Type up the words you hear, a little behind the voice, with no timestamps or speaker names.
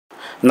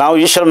ನಾವು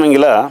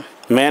ಈಶ್ವರಮಂಗಲ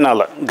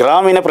ಮೇನಾಲ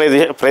ಗ್ರಾಮೀಣ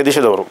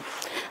ಪ್ರದೇಶದವರು.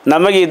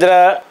 ನಮಗೆ ಇದರ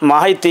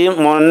ಮಾಹಿತಿ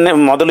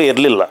ಮೊದಲು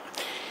ಇರಲಿಲ್ಲ.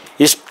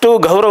 ಇಷ್ಟು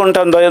ಗೌರವ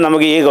ಉಂಟಂದರೆ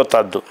ನಮಗೆ ಈಗ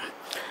ಗೊತ್ತಾದ್ದು.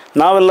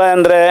 ನಾವೆಲ್ಲ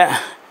ಅಂದರೆ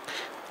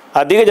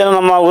ಅಧಿಕ ಜನ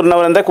ನಮ್ಮ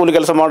ಊರಿನವರೆಂದರೆ ಕೂಲಿ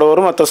ಕೆಲಸ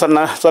ಮಾಡುವವರು ಮತ್ತು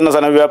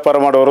ಸಣ್ಣ ವ್ಯಾಪಾರ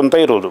ಮಾಡುವವರು ಅಂತ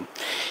ಇರುವುದು.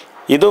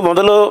 ಇದು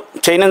ಮೊದಲು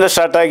ಚೈನಿಂದ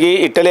ಸ್ಟಾರ್ಟ್ ಆಗಿ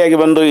ಇಟಲಿಯಾಗಿ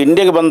ಬಂದು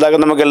ಇಂಡಿಯಾಗೆ ಬಂದಾಗ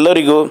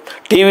ನಮಗೆಲ್ಲರಿಗೂ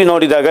ಟಿ ವಿ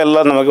ನೋಡಿದಾಗ ಎಲ್ಲ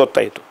ನಮಗೆ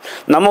ಗೊತ್ತಾಯಿತು.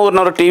 ನಮ್ಮ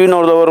ಊರಿನವರು ಟಿ ವಿ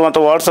ನೋಡಿದವರು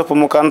ಮತ್ತು ವಾಟ್ಸಪ್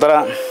ಮುಖಾಂತರ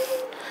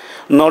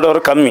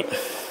ನೋಡೋರು ಕಮ್ಮಿ.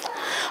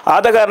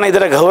 ಆದ ಕಾರಣ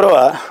ಇದರ ಗೌರವ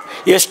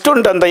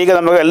ಎಷ್ಟುಂಟಂತ ಈಗ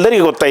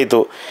ನಮಗೆಲ್ಲರಿಗೂ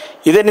ಗೊತ್ತಾಯಿತು.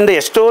 ಇದರಿಂದ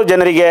ಎಷ್ಟೋ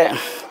ಜನರಿಗೆ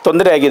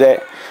ತೊಂದರೆ ಆಗಿದೆ.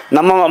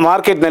 ನಮ್ಮ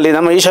ಮಾರ್ಕೆಟ್ನಲ್ಲಿ,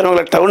 ನಮ್ಮ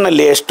ಈಶ್ವರಮಂಗಲ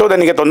ಟೌನ್ನಲ್ಲಿ ಎಷ್ಟೋ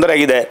ಜನರಿಗೆ ತೊಂದರೆ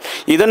ಆಗಿದೆ.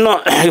 ಇದನ್ನು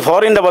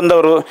ಫಾರಿನಿಂದ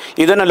ಬಂದವರು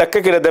ಇದನ್ನು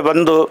ಲೆಕ್ಕಕ್ಕಿಡದೆ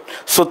ಬಂದು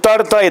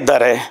ಸುತ್ತಾಡ್ತಾ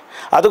ಇದ್ದಾರೆ.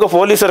 ಅದಕ್ಕೂ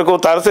ಪೊಲೀಸರಿಗೂ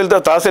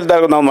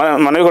ತಹಸೀಲ್ದಾರ್ಗೂ ನಾವು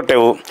ಮನವಿ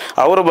ಕೊಟ್ಟೆವು.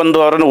 ಅವರು ಬಂದು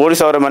ಅವರನ್ನು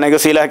ಓಡಿಸಿ ಅವರ ಮನೆಗೆ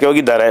ಸೀಲ್ ಹಾಕಿ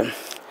ಹೋಗಿದ್ದಾರೆ.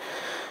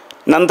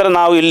 ನಂತರ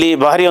ನಾವು ಇಲ್ಲಿ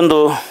ಭಾರಿ ಒಂದು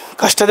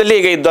ಕಷ್ಟದಲ್ಲಿ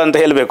ಈಗ ಇದ್ದ ಅಂತ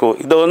ಹೇಳಬೇಕು.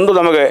 ಇದು ಒಂದು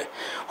ನಮಗೆ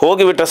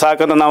ಹೋಗಿಬಿಟ್ಟ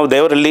ಸಾಕಂತ ನಾವು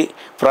ದೇವರಲ್ಲಿ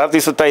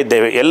ಪ್ರಾರ್ಥಿಸುತ್ತಾ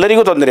ಇದ್ದೇವೆ.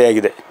 ಎಲ್ಲರಿಗೂ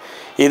ತೊಂದರೆಯಾಗಿದೆ.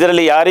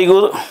 ಇದರಲ್ಲಿ ಯಾರಿಗೂ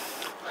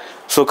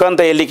ಸುಖ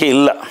ಅಂತ ಹೇಳಲಿಕ್ಕೆ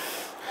ಇಲ್ಲ.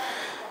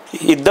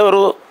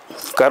 ಇದ್ದವರು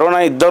ಕರೋನಾ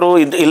ಇದ್ದರೂ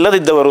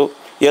ಇಲ್ಲದಿದ್ದವರು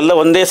ಎಲ್ಲ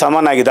ಒಂದೇ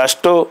ಸಮಾನಾಗಿದೆ.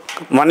 ಅಷ್ಟು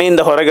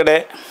ಮನೆಯಿಂದ ಹೊರಗಡೆ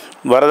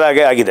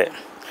ಬರದಾಗೆ ಆಗಿದೆ.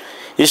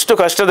 ಇಷ್ಟು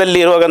ಕಷ್ಟದಲ್ಲಿ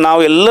ಇರುವಾಗ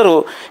ನಾವು ಎಲ್ಲರೂ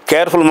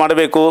ಕೇರ್ಫುಲ್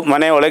ಮಾಡಬೇಕು,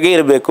 ಮನೆ ಒಳಗೆ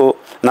ಇರಬೇಕು,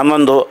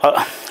 ನಮ್ಮೊಂದು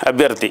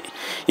ಅಭ್ಯರ್ಥಿ.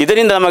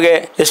 ಇದರಿಂದ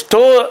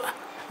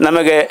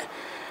ನಮಗೆ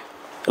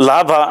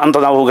ಲಾಭ ಅಂತ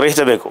ನಾವು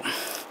ಗ್ರಹಿಸಬೇಕು.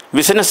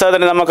 ಬಿಸಿನೆಸ್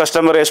ಆದರೆ ನಮ್ಮ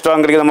ಕಸ್ಟಮರ್ ಎಷ್ಟೋ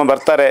ಅಂಗಡಿಗೆ ನಮ್ಮ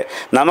ಬರ್ತಾರೆ,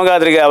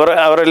 ನಮಗಾದ್ರಿಗೆ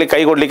ಅವರಲ್ಲಿ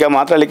ಕೈ ಕೊಡಲಿಕ್ಕೆ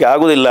ಮಾತಾಡಲಿಕ್ಕೆ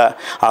ಆಗೋದಿಲ್ಲ.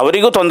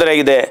 ಅವರಿಗೂ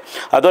ತೊಂದರೆಯಾಗಿದೆ.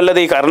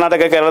 ಅದಲ್ಲದೆ ಈ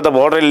ಕರ್ನಾಟಕ ಕೇರಳದ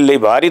ಬಾರ್ಡ್ರಲ್ಲಿ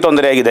ಭಾರಿ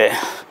ತೊಂದರೆಯಾಗಿದೆ.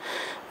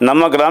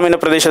 ನಮ್ಮ ಗ್ರಾಮೀಣ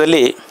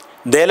ಪ್ರದೇಶದಲ್ಲಿ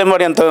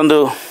ದೇಲೆಮಾಡಿ ಅಂತ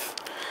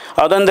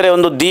ಅದಂದರೆ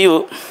ಒಂದು ದೀವು,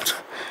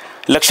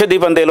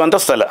 ಲಕ್ಷದ್ವೀಪ ಅಂತ ಹೇಳುವಂಥ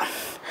ಸ್ಥಳ.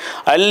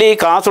 ಅಲ್ಲಿ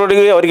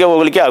ಕಾಸರಗೋಡಿಗೆ ಅವರಿಗೆ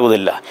ಹೋಗಲಿಕ್ಕೆ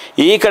ಆಗೋದಿಲ್ಲ,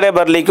 ಈ ಕಡೆ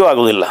ಬರಲಿಕ್ಕೂ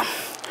ಆಗೋದಿಲ್ಲ.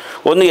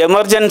 ಒಂದು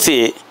ಎಮರ್ಜೆನ್ಸಿ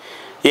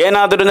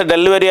ಏನಾದರೂ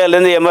ಡೆಲಿವರಿ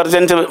ಅಲ್ಲಿಂದ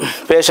ಎಮರ್ಜೆನ್ಸಿ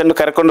ಪೇಷಂಟ್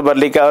ಕರ್ಕೊಂಡು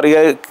ಬರಲಿಕ್ಕೆ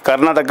ಅವರಿಗೆ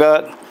ಕರ್ನಾಟಕ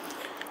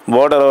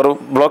ಬಾರ್ಡರ್ ಅವರು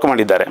ಬ್ಲಾಕ್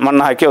ಮಾಡಿದ್ದಾರೆ,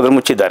 ಮಣ್ಣು ಹಾಕಿ ಅವರು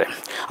ಮುಚ್ಚಿದ್ದಾರೆ.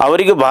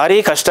 ಅವರಿಗೂ ಭಾರಿ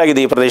ಕಷ್ಟ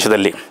ಆಗಿದೆ ಈ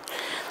ಪ್ರದೇಶದಲ್ಲಿ.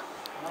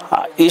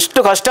 ಇಷ್ಟು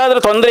ಕಷ್ಟ ಆದರೆ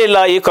ತೊಂದರೆ ಇಲ್ಲ,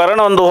 ಈ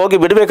ಕೊರೋನಾ ಒಂದು ಹೋಗಿ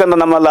ಬಿಡಬೇಕಂತ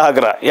ನಮ್ಮೆಲ್ಲ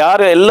ಆಗ್ರಹ.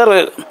 ಎಲ್ಲರೂ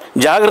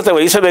ಜಾಗ್ರತೆ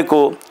ವಹಿಸಬೇಕು,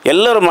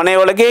 ಎಲ್ಲರೂ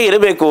ಮನೆಯೊಳಗೇ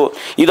ಇರಬೇಕು.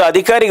 ಇದು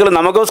ಅಧಿಕಾರಿಗಳು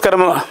ನಮಗೋಸ್ಕರ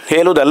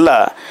ಹೇಳುವುದಲ್ಲ.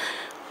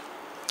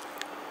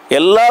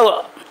 ಎಲ್ಲ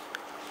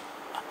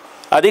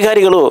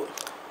ಅಧಿಕಾರಿಗಳು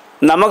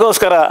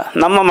ನಮಗೋಸ್ಕರ,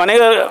 ನಮ್ಮ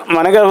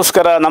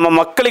ಮನೆಗೋಸ್ಕರ, ನಮ್ಮ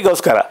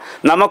ಮಕ್ಕಳಿಗೋಸ್ಕರ,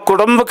 ನಮ್ಮ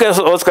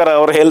ಕುಟುಂಬಕ್ಕೋಸ್ಕರ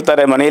ಅವರು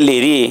ಹೇಳ್ತಾರೆ ಮನೆಯಲ್ಲಿ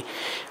ಇರಿ.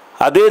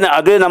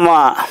 ಅದೇ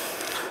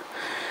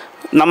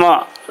ನಮ್ಮ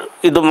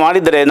ಇದು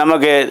ಮಾಡಿದರೆ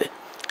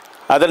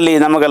ಅದರಲ್ಲಿ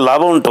ನಮಗೆ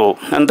ಲಾಭ ಉಂಟು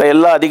ಅಂತ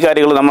ಎಲ್ಲ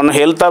ಅಧಿಕಾರಿಗಳು ನಮ್ಮನ್ನು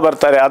ಹೇಳ್ತಾ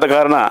ಬರ್ತಾರೆ. ಆದ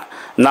ಕಾರಣ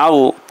ನಾವು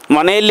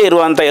ಮನೆಯಲ್ಲಿ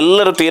ಇರುವಂಥ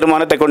ಎಲ್ಲರೂ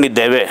ತೀರ್ಮಾನ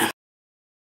ತಗೊಂಡಿದ್ದೇವೆ.